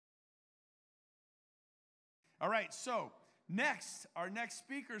All right, so next, our next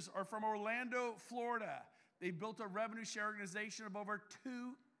speakers are from Orlando, Florida. They built a revenue share organization of over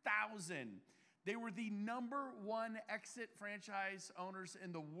 2,000. They were the #1 exit franchise owners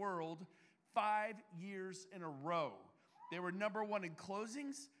in the world 5 years in a row. They were #1 in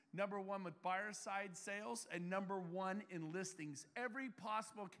closings, #1 with buyer side sales, and #1 in listings. Every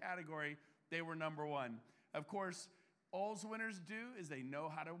possible category, they were #1. Of course, all winners do is they know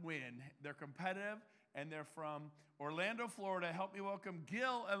how to win. They're competitive, and they're from Orlando, Florida. Help me welcome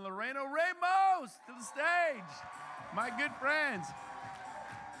Gil and Lorena Ramos to the stage. My good friends.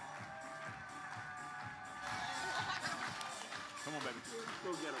 Come on, baby.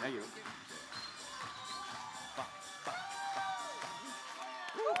 Go get them. Thank you.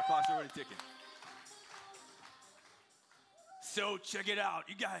 Our clock's already ticking. So check it out.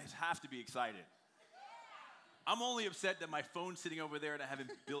 You guys have to be excited. I'm only upset that my phone's sitting over there and I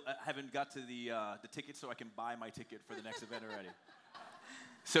haven't got to the ticket so I can buy my ticket for the next event already.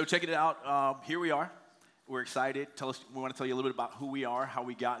 So check it out. Here we are. We're excited. We want to tell you a little bit about who we are, how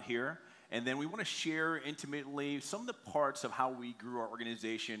we got here, and then we want to share intimately some of the parts of how we grew our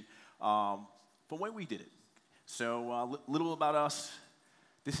organization from the way we did it. So a little about us.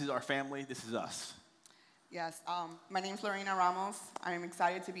 This is our family. This is us. Yes, my name's Lorena Ramos. I'm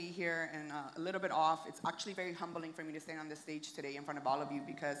excited to be here and a little bit off. It's actually very humbling for me to stand on this stage today in front of all of you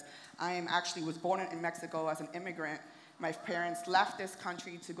because I was born in Mexico as an immigrant. My parents left this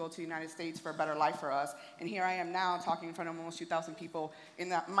country to go to the United States for a better life for us. And here I am now talking in front of almost 2,000 people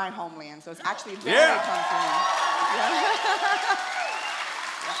in my homeland. So it's actually very comforting. Yeah.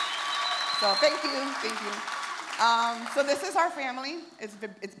 So thank you. So this is our family.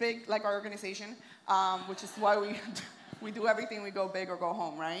 It's big, like our organization, which is why we do everything. We go big or go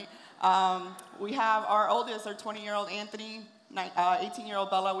home, right? We have our oldest, our 20-year-old Anthony, 18-year-old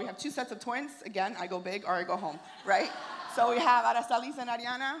Bella. We have 2 sets of twins. Again, I go big or I go home, right? So we have Aracelis and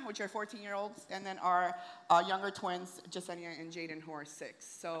Ariana, which are 14-year-olds, and then our younger twins, Jasenia and Jaden, who are 6.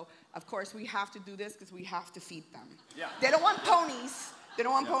 So, of course, we have to do this because we have to feed them. Yeah. They don't want ponies. They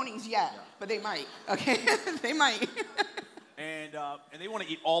don't want ponies yet, but they might, okay? They might. And they want to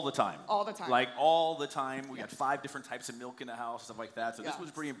eat all the time. All the time. Like all the time. We got 5 different types of milk in the house, stuff like that. So this was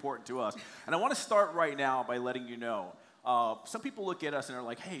pretty important to us. And I want to start right now by letting you know, some people look at us and are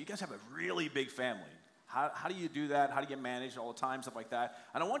like, hey, you guys have a really big family. How do you do that? How do you get managed all the time, stuff like that?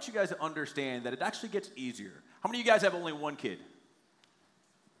 And I want you guys to understand that it actually gets easier. How many of you guys have only 1 kid?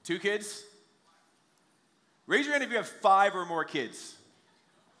 2 kids? Raise your hand if you have 5 or more kids.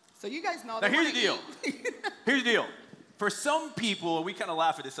 So you guys know. Now here's the deal. Here's the deal. For some people, we kind of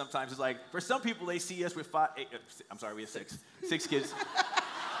laugh at this sometimes. It's like, for some people, they see us with 5, 8, I'm sorry, we have 6 kids.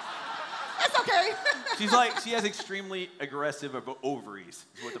 That's okay. She's like, she has extremely aggressive ovaries,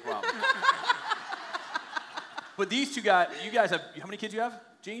 is what the problem is. But these 2 guys, you guys have, how many kids you have,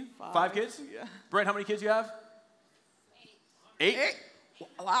 Gene? 5 kids? Yeah. Brent, how many kids you have? 8. 8?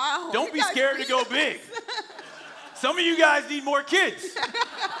 Wow. Don't be scared to go big. Some of you guys need more kids.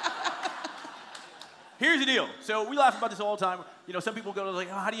 Here's the deal. So we laugh about this all the time. You know, some people go like,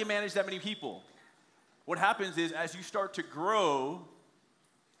 oh, how do you manage that many people? What happens is as you start to grow,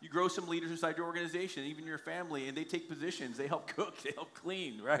 you grow some leaders inside your organization, even your family, and they take positions. They help cook. They help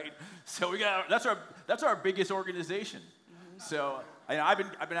clean, right? So that's our biggest organization. Mm-hmm. So I've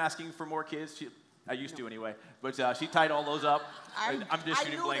been asking for more kids. I used to anyway, but she tied all those up. I'm just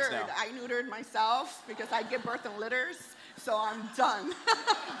shooting blanks now. I neutered myself because I give birth in litters, so I'm done.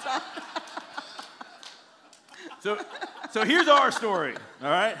 Done. So here's our story, all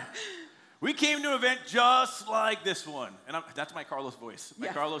right? We came to an event just like this one. And that's my Carlos voice, my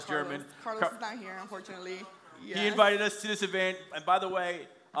Carlos German. Carlos is not here, unfortunately. Yes. He invited us to this event. And by the way,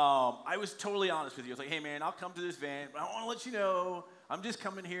 I was totally honest with you. I was like, hey, man, I'll come to this event, but I want to let you know I'm just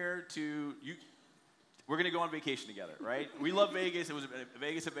coming here to you. We're going to go on vacation together, right? We love Vegas. It was a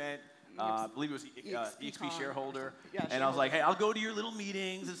Vegas event. I believe it was EXP shareholder. Yeah, and I was like, hey, I'll go to your little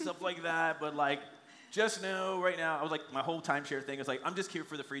meetings and stuff like that, but like, just know right now, I was like, my whole timeshare thing is like, I'm just here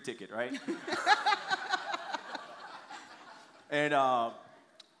for the free ticket, right? And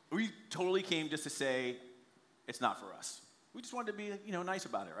we totally came just to say, it's not for us. We just wanted to be, nice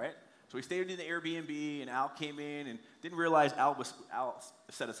about it, right? So we stayed in the Airbnb, and Al came in and didn't realize Al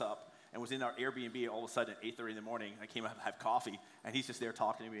set us up and was in our Airbnb all of a sudden at 8:30 in the morning. I came out to have coffee, and he's just there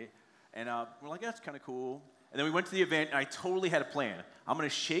talking to me. And we're like, that's kind of cool. And then we went to the event, and I totally had a plan. I'm going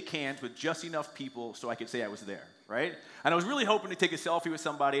to shake hands with just enough people so I could say I was there, right? And I was really hoping to take a selfie with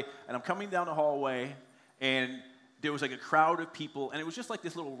somebody, and I'm coming down the hallway, and there was like a crowd of people, and it was just like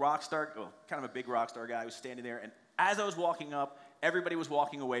this little rock star, kind of a big rock star guy was standing there, and as I was walking up, everybody was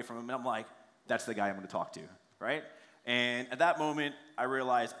walking away from him, and I'm like, that's the guy I'm going to talk to. right? And at that moment, I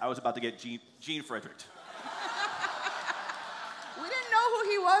realized I was about to get Gene Fredericked. We didn't know who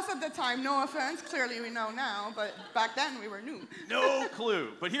he was at the time, no offense. Clearly we know now, but back then we were new. No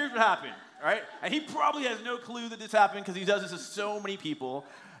clue. But here's what happened, right? And he probably has no clue that this happened because he does this to so many people.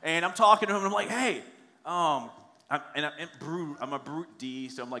 And I'm talking to him, and I'm like, hey, I'm a brute D,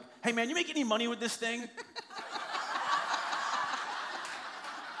 so I'm like, hey, man, you make any money with this thing?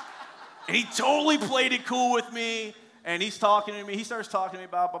 And he totally played it cool with me, and he's talking to me. He starts talking to me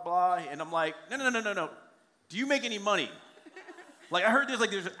about blah, blah, and I'm like, no. Do you make any money? Like, I heard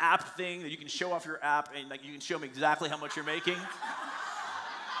there's an app thing that you can show off your app, and like you can show me exactly how much you're making.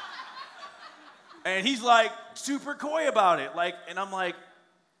 And he's like super coy about it. Like, and I'm like,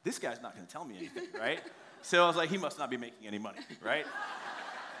 this guy's not going to tell me anything, right? So I was like, he must not be making any money, right?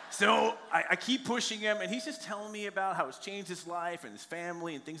 So I keep pushing him, and he's just telling me about how it's changed his life and his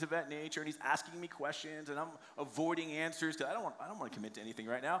family and things of that nature, and he's asking me questions, and I'm avoiding answers because I don't want to commit to anything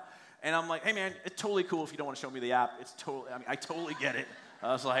right now. And I'm like, hey, man, it's totally cool if you don't want to show me the app. I totally get it.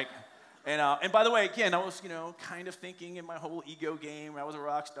 I was like, and by the way, again, I was, kind of thinking in my whole ego game. I was a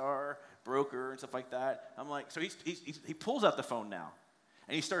rock star, broker, and stuff like that. I'm like, so he pulls out the phone now,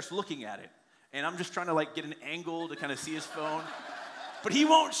 and he starts looking at it. And I'm just trying to, get an angle to kind of see his phone. But he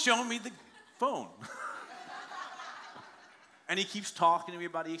won't show me the phone. And he keeps talking to me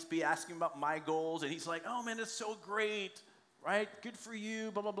about EXP, asking about my goals. And he's like, oh, man, that's so great, right? Good for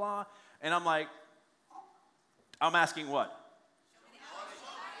you, blah, blah, blah. And I'm like, I'm asking what?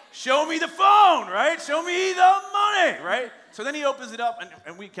 Show me the phone, right? Show me the money, right? So then he opens it up,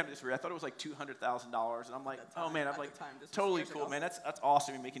 and we kind of disagree. I thought it was like $200,000, and I'm like, oh man, I'm like, totally cool, man. That's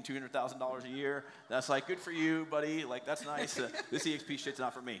awesome. You're making $200,000 a year. That's like good for you, buddy. Like that's nice. This EXP shit's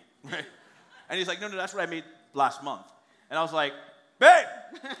not for me, right? And he's like, no, that's what I made last month. And I was like, babe,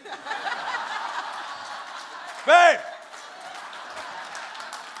 babe.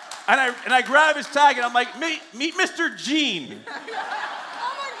 And I grab his tag, and I'm like, meet Mr. Gene.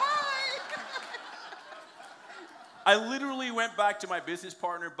 I literally went back to my business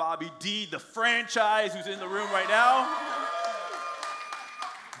partner, Bobby D, the franchise, who's in the room right now.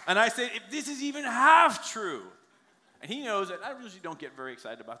 And I said, if this is even half true, and he knows that I usually don't get very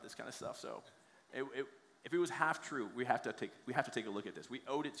excited about this kind of stuff, so if it was half true, we have to take a look at this. We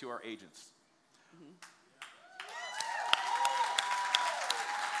owed it to our agents. Mm-hmm.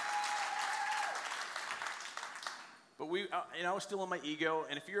 But I was still in my ego,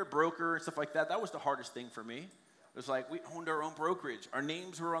 and if you're a broker and stuff like that, that was the hardest thing for me. It was like we owned our own brokerage. Our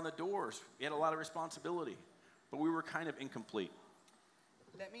names were on the doors. We had a lot of responsibility, but we were kind of incomplete.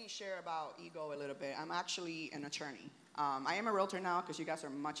 Let me share about ego a little bit. I'm actually an attorney. I am a realtor now because you guys are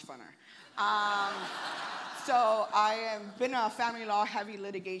much funner. So I have been a family law heavy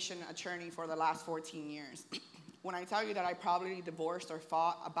litigation attorney for the last 14 years. When I tell you that I probably divorced or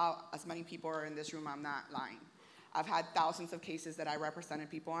fought about as many people are in this room, I'm not lying. I've had thousands of cases that I represented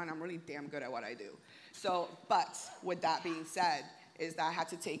people on. I'm really damn good at what I do. So, but with that being said, is that I had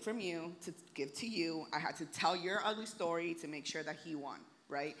to take from you to give to you. I had to tell your ugly story to make sure that he won,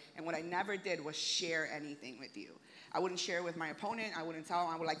 right? And what I never did was share anything with you. I wouldn't share with my opponent. I wouldn't tell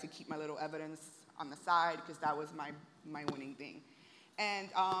him. I would like to keep my little evidence on the side because that was my winning thing. And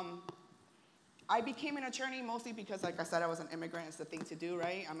I became an attorney mostly because, like I said, I was an immigrant. It's the thing to do,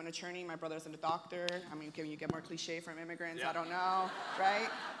 right? I'm an attorney. My brother's a doctor. I mean, can you get more cliche from immigrants? Yeah. I don't know, right?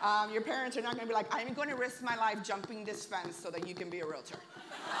 Your parents are not going to be like, I'm going to risk my life jumping this fence so that you can be a realtor.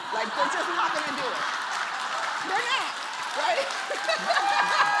 Like, they're just not going to do it. They're not, right?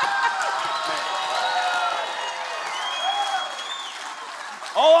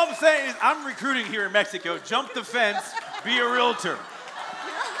 All I'm saying is I'm recruiting here in Mexico. Jump the fence, be a realtor.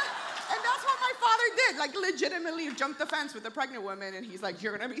 Like legitimately jumped the fence with a pregnant woman, and he's like,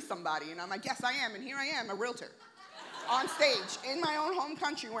 you're gonna be somebody. And I'm like, yes, I am. And here I am, a realtor. On stage, in my own home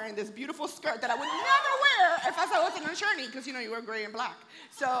country, wearing this beautiful skirt that I would never wear if I was an attorney, because you wear gray and black.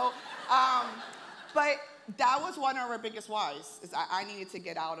 So, but that was one of our biggest whys, is I needed to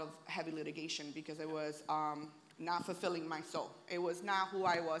get out of heavy litigation because it was not fulfilling my soul. It was not who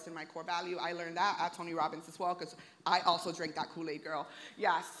I was in my core value. I learned that at Tony Robbins as well, because I also drank that Kool-Aid, girl.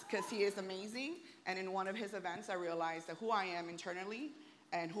 Yes, because he is amazing. And in one of his events, I realized that who I am internally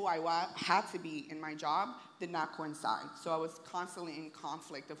and who I had to be in my job did not coincide. So I was constantly in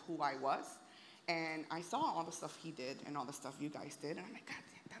conflict of who I was. And I saw all the stuff he did and all the stuff you guys did. And I'm like, God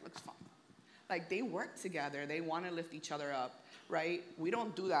damn, that looks fun. Like, they work together. They want to lift each other up, right? We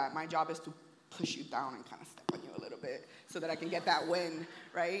don't do that. My job is to push you down and kind of step on you a little bit so that I can get that win,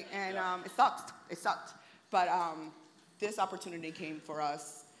 right? And it sucked. It sucked. But this opportunity came for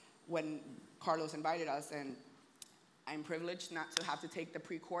us when Carlos invited us, and I'm privileged not to have to take the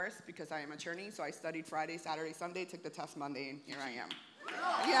pre-course because I am an attorney, so I studied Friday, Saturday, Sunday, took the test Monday, and here I am.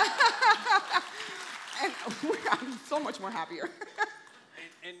 Yeah. And I'm so much more happier.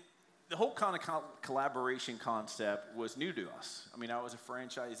 and the whole kind of collaboration concept was new to us. I mean, I was a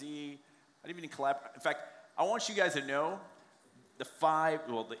franchisee. I didn't even collaborate. In fact, I want you guys to know the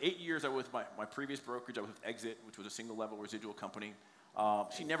 8 years I was with my previous brokerage, I was with Exit, which was a single-level residual company.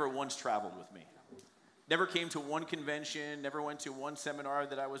 She never once traveled with me. Never came to one convention, never went to one seminar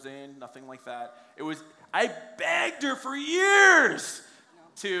that I was in, nothing like that. I begged her for years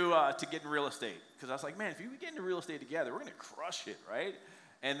to get in real estate. Because I was like, man, if you get into real estate together, we're going to crush it, right?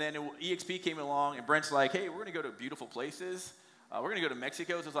 And then EXP came along, and Brent's like, hey, we're going to go to beautiful places. We're going to go to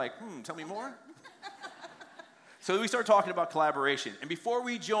Mexico. So I was like, tell me more. So we started talking about collaboration. And before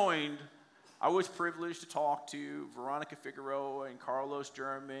we joined, I was privileged to talk to Veronica Figueroa and Carlos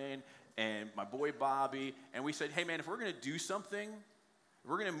German and my boy Bobby. And we said, hey, man, if we're going to do something, if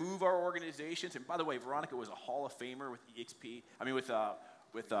we're going to move our organizations. And by the way, Veronica was a Hall of Famer with EXP. I mean, with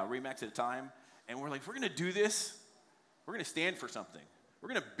Remax at the time. And we're like, if we're going to do this, we're going to stand for something. We're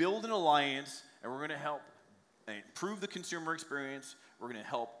going to build an alliance, and we're going to help improve the consumer experience. We're going to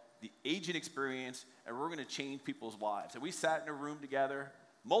help the agent experience, and we're going to change people's lives. And we sat in a room together,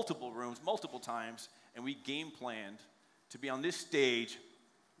 multiple rooms, multiple times, and we game planned to be on this stage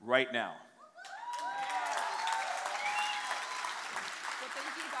right now. So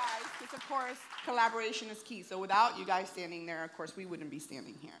thank you guys, because of course, collaboration is key. So without you guys standing there, of course, we wouldn't be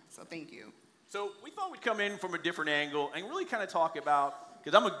standing here. So thank you. So we thought we'd come in from a different angle and really kind of talk about,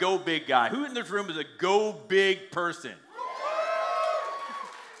 because I'm a go big guy. Who in this room is a go big person?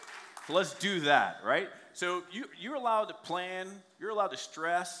 So let's do that, right? So you're allowed to plan, you're allowed to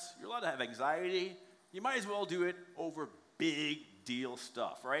stress, you're allowed to have anxiety. You might as well do it over big deal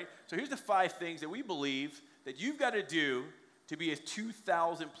stuff, right? So here's the 5 things that we believe that you've got to do to be a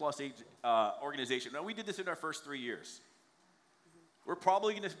 2,000 plus organization. Now, we did this in our first 3 years. We're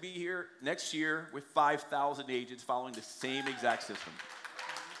probably going to be here next year with 5,000 agents following the same exact system.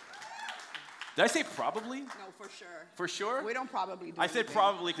 Did I say probably? No, for sure. For sure? We don't probably do I said anything.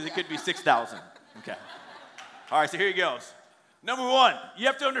 probably because it could be 6,000. Okay. All right, so here he goes. Number 1, you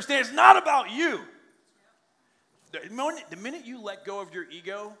have to understand it's not about you. The minute you let go of your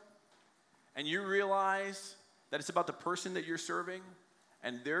ego and you realize that it's about the person that you're serving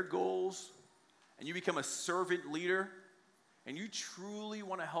and their goals, and you become a servant leader, and you truly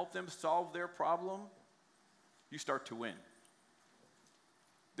want to help them solve their problem, you start to win.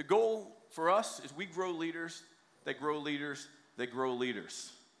 The goal for us is we grow leaders that grow leaders that grow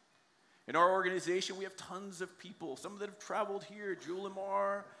leaders. In our organization, we have tons of people, some that have traveled here,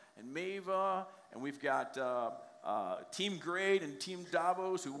 Julimar and Mava, and we've got Team Grade and Team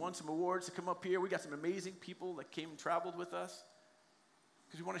Davos who won some awards to come up here. We got some amazing people that came and traveled with us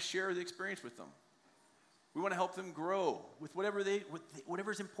because we want to share the experience with them. We want to help them grow with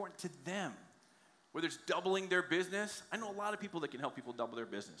whatever's important to them. Whether it's doubling their business. I know a lot of people that can help people double their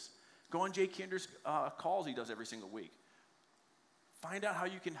business. Go on Jay Kinder's calls he does every single week. Find out how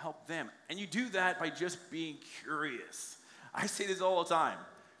you can help them. And you do that by just being curious. I say this all the time.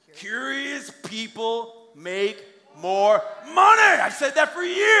 Curious people make more money. I've said that for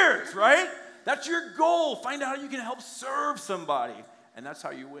years, right? That's your goal. Find out how you can help serve somebody. And that's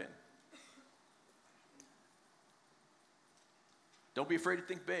how you win. Don't be afraid to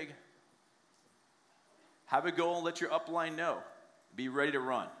think big. Have a goal and let your upline know. Be ready to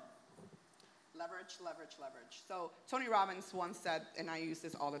run. Leverage, leverage, leverage. So Tony Robbins once said, and I use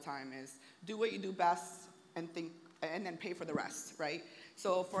this all the time, is do what you do best and then pay for the rest, right?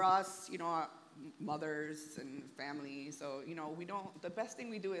 So for us, mothers and families, so, the best thing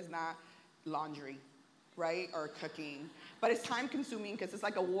we do is not laundry, right, or cooking. But it's time consuming because it's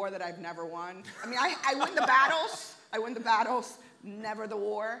like a war that I've never won. I mean, I win the battles, never the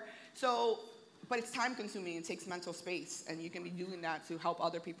war. So, but it's time consuming, it takes mental space, and you can be doing that to help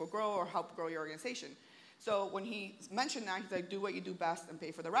other people grow or help grow your organization. So when he mentioned that, he's like, do what you do best and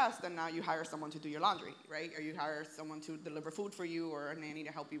pay for the rest, and now you hire someone to do your laundry, right? Or you hire someone to deliver food for you or a nanny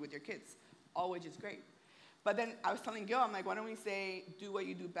to help you with your kids, all which is great. But then I was telling Gil, I'm like, why don't we say, do what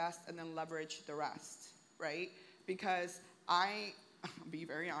you do best and then leverage the rest, right? Because I'll be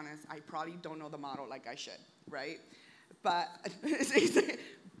very honest, I probably don't know the model like I should, right? But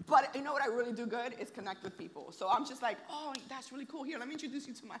you know what I really do good is connect with people. So I'm just like, oh, that's really cool. Here, let me introduce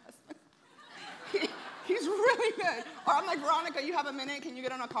you to my husband. He's really good. Or I'm like, Veronica, you have a minute? Can you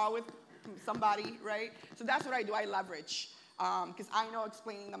get on a call with somebody, right? So that's what I do. I leverage. Because I know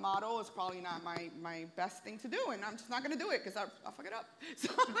explaining the model is probably not my best thing to do, and I'm just not going to do it because I'll fuck it up. So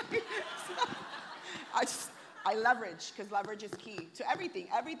I leverage, because leverage is key to everything.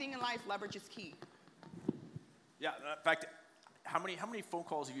 Everything in life, leverage is key. Yeah, in fact, how many phone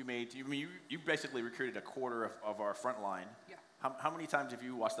calls have you made? You basically recruited a quarter of our front line. Yeah. How many times have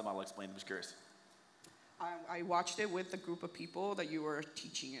you watched the model explain? I'm just curious. I watched it with the group of people that you were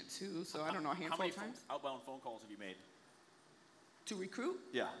teaching it to, so I don't know, a handful of times. Outbound phone calls have you made? To recruit?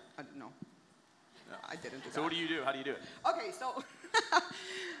 Yeah. No. I didn't do that. So what do you do? How do you do it? Okay, so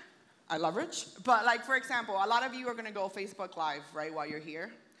I leverage. But like, for example, a lot of you are going to go Facebook Live, right, while you're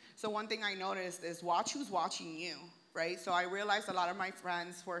here. So one thing I noticed is watch who's watching you, right? So I realized a lot of my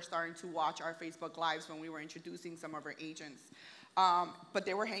friends were starting to watch our Facebook Lives when we were introducing some of our agents. But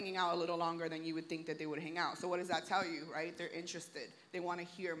they were hanging out a little longer than you would think that they would hang out. So what does that tell you, right? They're interested. They want to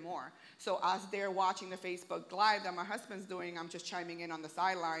hear more. So as they're watching the Facebook Live that my husband's doing, I'm just chiming in on the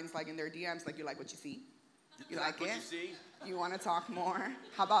sidelines, like in their DMs, like, you like what you see? You like what it? You see? You want to talk more?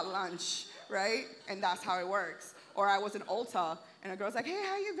 How about lunch, right? And that's how it works. Or I was in Ulta, and a girl's like, hey,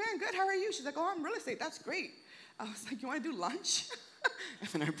 how you been? Good, how are you? She's like, oh, I'm real estate. That's great. I was like, you want to do lunch?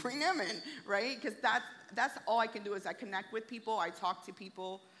 And I bring them in, right? Because that's all I can do is I connect with people. I talk to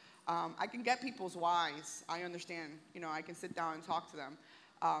people. I can get people's whys. I understand. You know, I can sit down and talk to them.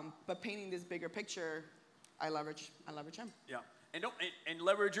 But painting this bigger picture, I leverage him. Yeah. And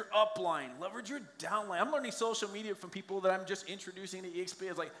leverage your upline, leverage your downline. I'm learning social media from people that I'm just introducing to EXP.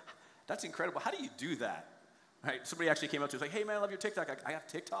 It's like, that's incredible. How do you do that? Right? Somebody actually came up to us like, hey, man, I love your TikTok. I have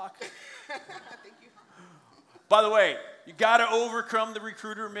TikTok. Thank you. By the way, you got to overcome the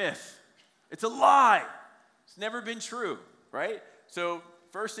recruiter myth. It's a lie. It's never been true, right? So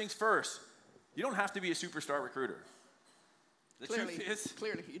first things first, you don't have to be a superstar recruiter. Clearly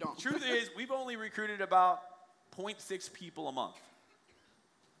you don't. The truth is, we've only recruited about 0.6 people a month.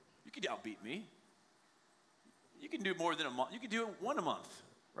 You could outbeat me. You can do more than a month. You can do it one a month,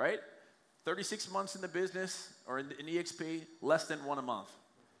 right? 36 months in the business or in EXP, less than one a month.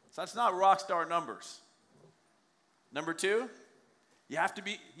 So that's not rock star numbers. Number two, you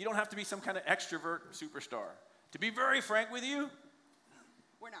don't have to be some kind of extrovert superstar. To be very frank with you,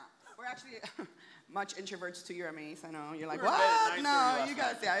 we're not. We're actually much introverts to your amaze. I know. You're like, we were in bed what? at 9:30 No, you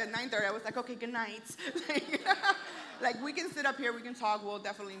last guys, yeah, at 9:30, I was like, okay, good night. Like, we can sit up here, we can talk, we'll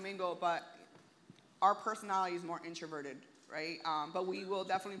definitely mingle, but our personality is more introverted, right? But we will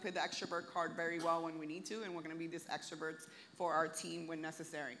definitely play the extrovert card very well when we need to, and we're going to be these extroverts for our team when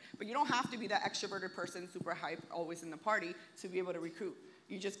necessary. But you don't have to be that extroverted person, super hype, always in the party, to be able to recruit.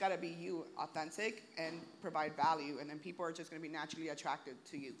 You just got to be you, authentic, and provide value, and then people are just going to be naturally attracted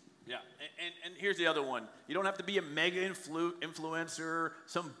to you. Yeah, and here's the other one. You don't have to be a mega influencer,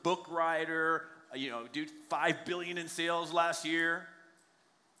 some book writer, do $5 billion in sales last year.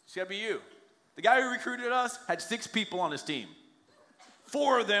 It's got to be you. The guy who recruited us had 6 people on his team.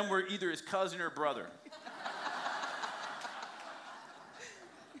 4 of them were either his cousin or brother.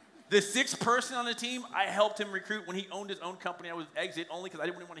 The 6th person on the team, I helped him recruit when he owned his own company. I was exit only because I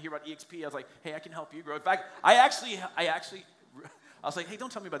didn't want to hear about EXP. I was like, hey, I can help you grow. In fact, I was like, hey, don't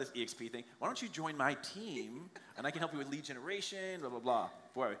tell me about this EXP thing. Why don't you join my team, and I can help you with lead generation, blah, blah, blah.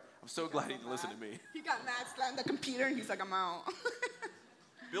 Boy, I'm so glad he didn't listen to me. He got mad, slammed the computer, and he's like, I'm out.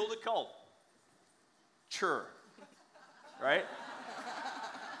 Build a cult. Sure. Right?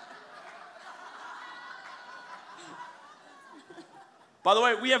 By the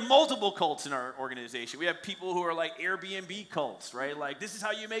way, we have multiple cults in our organization. We have people who are like Airbnb cults, right? Like, this is how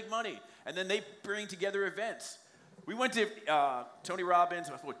you make money. And then they bring together events. We went to Tony Robbins,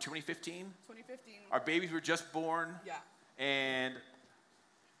 2015? 2015. Our babies were just born. Yeah. And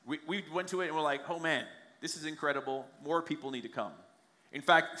we went to it and we're like, oh man, this is incredible. More people need to come. In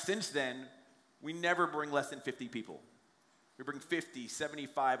fact, since then, we never bring less than 50 people. We bring 50,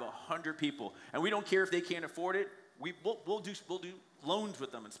 75, 100 people. And we don't care if they can't afford it. We'll do loans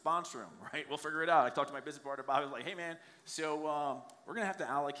with them and sponsor them, right? We'll figure it out. I talked to my business partner about it. I was like, hey man, so we're going to have to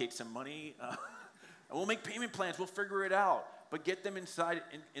allocate some money. And we'll make payment plans. We'll figure it out. But get them inside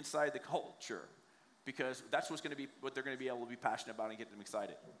the culture, because that's what they're going to be able to be passionate about and get them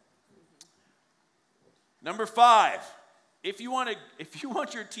excited. Number 5, if you want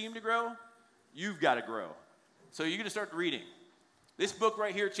your team to grow, you've got to grow. So you're going to start reading. This book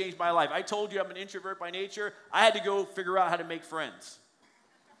right here changed my life. I told you I'm an introvert by nature. I had to go figure out how to make friends.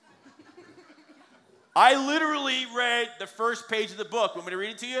 I literally read the first page of the book. Want me to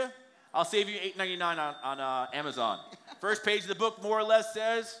read it to you? I'll save you $8.99 on Amazon. First page of the book more or less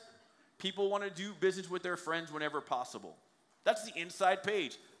says, people want to do business with their friends whenever possible. That's the inside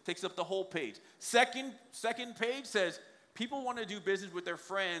page. Takes up the whole page. Second page says, people want to do business with their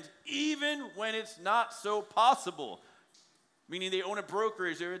friends even when it's not so possible. Meaning they own a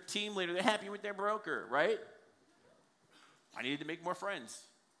brokerage, they're a team leader, they're happy with their broker, right? I needed to make more friends.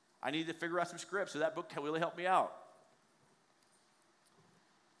 I needed to figure out some scripts, so that book really helped me out.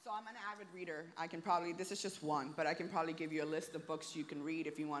 So I'm an avid reader. I can probably, this is just one, but I can probably give you a list of books you can read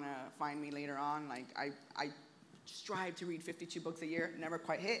if you want to find me later on. Like, I strive to read 52 books a year, never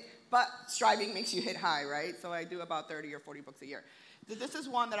quite hit, but striving makes you hit high, right? So I do about 30 or 40 books a year. This is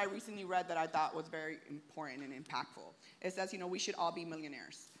one that I recently read that I thought was very important and impactful. It says, we should all be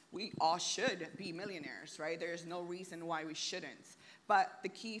millionaires. We all should be millionaires, right? There's no reason why we shouldn't. But the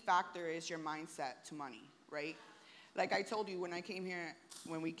key factor is your mindset to money, right? Like I told you, when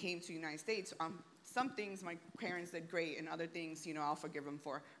we came to the United States, some things my parents did great, and other things, I'll forgive them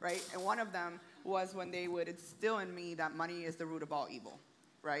for, right? And one of them was when they would instill in me that money is the root of all evil,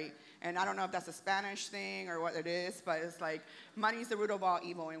 right? And I don't know if that's a Spanish thing or what it is, but it's like, money is the root of all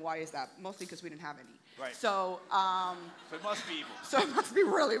evil, and why is that? Mostly because we didn't have any. Right. So it must be evil. So it must be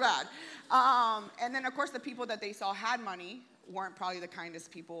really bad. And then, of course, the people that they saw had money weren't probably the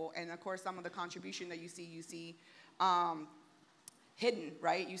kindest people. And, of course, some of the contribution that you see hidden,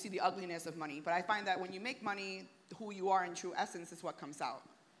 right? You see the ugliness of money. But I find that when you make money, who you are in true essence is what comes out.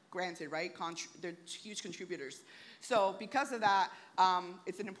 Granted, right? They're huge contributors. So because of that,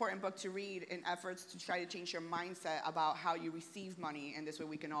 it's an important book to read in efforts to try to change your mindset about how you receive money, and this way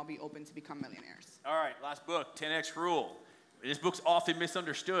we can all be open to become millionaires. All right, last book, 10X Rule. This book's often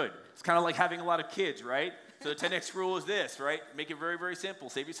misunderstood. It's kind of like having a lot of kids, right? So the 10X Rule is this, right? Make it very, very simple.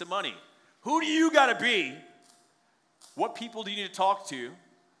 Save you some money. Who do you got to be? What people do you need to talk to?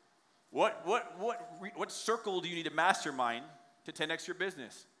 What circle do you need to mastermind to 10X your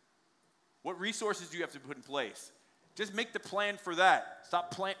business? What resources do you have to put in place? Just make the plan for that.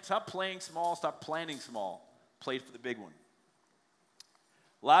 Stop playing small. Stop planning small. Play for the big one.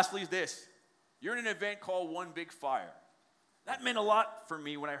 Lastly is this. You're in an event called One Big Fire. That meant a lot for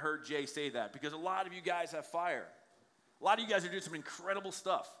me when I heard Jay say that, because a lot of you guys have fire. A lot of you guys are doing some incredible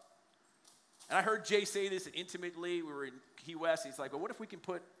stuff. And I heard Jay say this intimately. We were in Key West. He's like, well, what if we can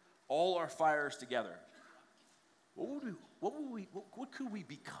put all our fires together? What could we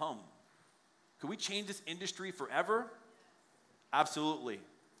become? Could we change this industry forever? Absolutely.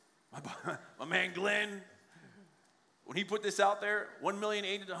 My man Glenn, when he put this out there, 1 million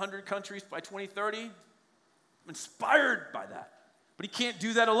aid in 100 countries by 2030, I'm inspired by that. But he can't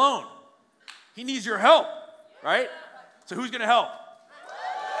do that alone. He needs your help, right? So who's going to help?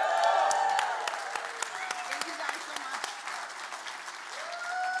 Thank you guys so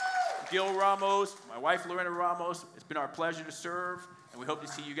much. Gil Ramos, my wife Lorena Ramos, it's been our pleasure to serve, and we hope to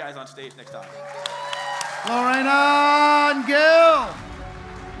see you guys on stage next time. Lorena and Gil!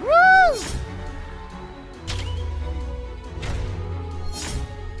 Woo!